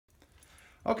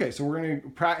Okay, so we're going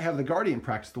to have the guardian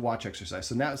practice the watch exercise.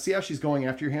 So now see how she's going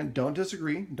after your hand. Don't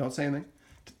disagree. Don't say anything.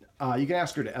 You can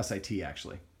ask her to SIT,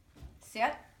 actually.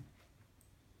 Sit.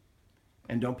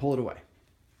 And don't pull it away.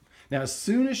 Now, as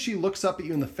soon as she looks up at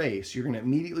you in the face, you're going to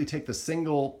immediately take the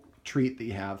single treat that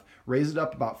you have, raise it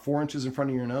up about 4 inches in front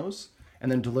of your nose,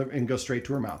 and then deliver and go straight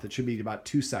to her mouth. It should be about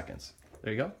 2 seconds.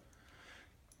 There you go.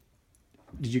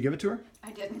 Did you give it to her?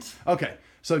 I didn't. Okay,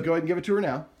 so go ahead and give it to her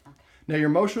now. Okay. Now, your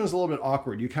motion was a little bit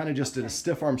awkward. You kind of just did a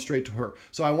stiff arm straight to her.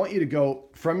 So I want you to go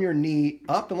from your knee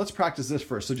up, and let's practice this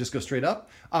first. So just go straight up,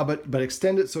 but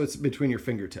extend it so it's between your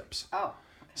fingertips. Oh.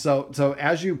 Okay. So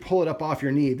as you pull it up off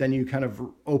your knee, then you kind of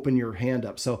open your hand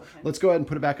up. So let's go ahead and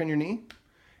put it back on your knee,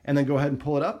 and then go ahead and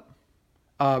pull it up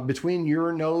between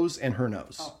your nose and her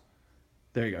nose. Oh.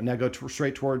 There you go. Now go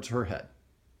straight towards her head,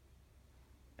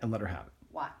 and let her have it.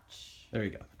 Watch. There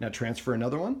you go. Now transfer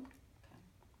another one,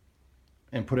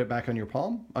 and put it back on your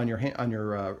palm, on your hand,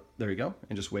 there you go,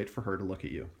 and just wait for her to look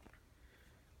at you.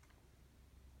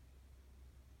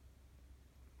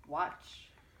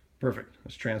 Watch. Perfect.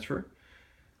 Let's transfer.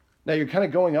 Now you're kind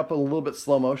of going up a little bit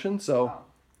slow motion, so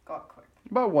go up quick.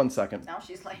 about 1 second. Now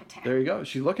she's laying down. There you go.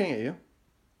 She's looking at you,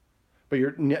 but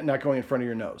you're not going in front of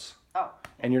your nose. Oh.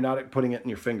 And you're not putting it in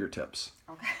your fingertips.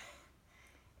 Okay.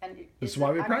 And this is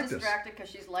why we practice. I'm distracted because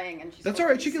she's laying and she's. That's all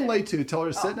right. She can lay too. Tell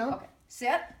her to sit now. Okay.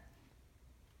 Sit.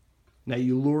 Now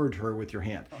you lured her with your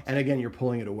hand, and again you're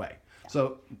pulling it away. Yeah.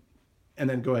 So, and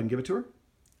then go ahead and give it to her.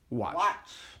 Watch.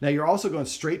 Now you're also going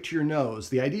straight to your nose.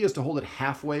 The idea is to hold it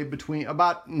halfway between,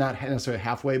 about not necessarily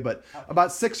halfway, but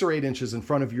about 6 or 8 inches in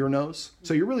front of your nose.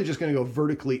 So you're really just going to go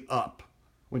vertically up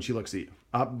when she looks at you.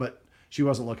 Up, but she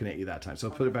wasn't looking at you that time. So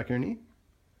put it back on your knee.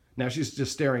 Now she's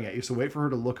just staring at you. So wait for her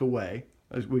to look away.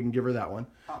 We can give her that one.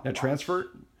 Now transfer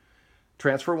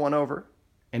one over,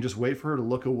 and just wait for her to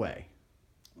look away.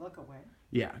 Look away.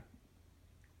 Yeah.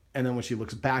 And then when she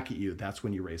looks back at you, that's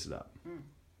when you raise it up. Mm.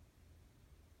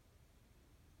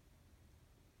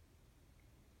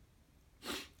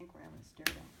 I think we're having a stare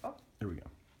down. Oh. There we go.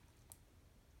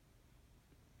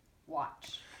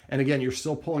 Watch. And again, you're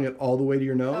still pulling it all the way to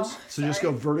your nose. Oh, so just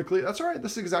go vertically. That's all right.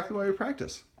 This is exactly why we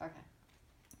practice. Okay.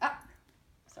 Ah.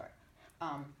 Sorry.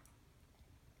 I'm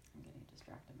getting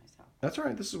distracted myself. That's all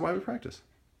right. This is why we practice.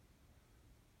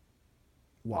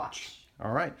 Watch.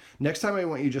 All right. Next time I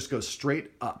want you to just go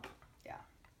straight up. Yeah.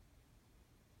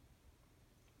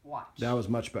 Watch. That was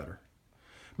much better.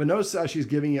 But notice how she's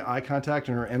giving you eye contact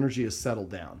and her energy is settled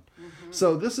down. Mm-hmm.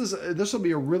 So this will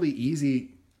be a really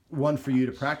easy one for you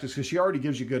to practice because she already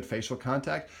gives you good facial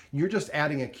contact. You're just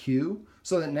adding a cue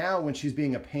so that now when she's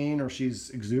being a pain or she's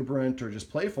exuberant or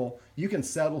just playful, you can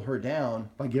settle her down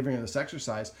by giving her this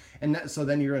exercise. And so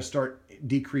then you're going to start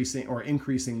decreasing or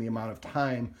increasing the amount of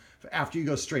time after you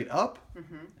go straight up.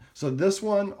 Mm-hmm. So this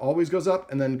one always goes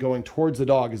up, and then going towards the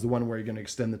dog is the one where you're going to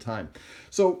extend the time.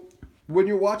 So when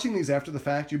you're watching these after the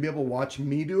fact, you'll be able to watch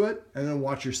me do it and then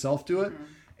watch yourself do it. Mm-hmm.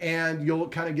 And you'll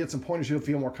kind of get some pointers. You'll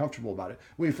feel more comfortable about it.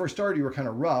 When you first started, you were kind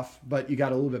of rough, but you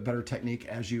got a little bit better technique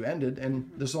as you ended.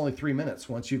 And this is only 3 minutes.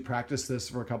 Once you practice this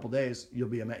for a couple of days, you'll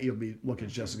be looking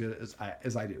just as good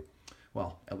as I do.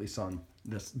 Well, at least on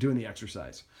this doing the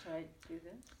exercise. Should I do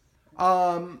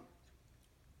this?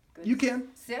 Good you can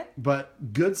sit,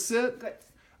 but good sit. Good.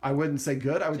 I wouldn't say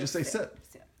good. I would just say sit.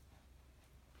 Sit.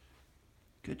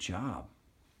 Good job.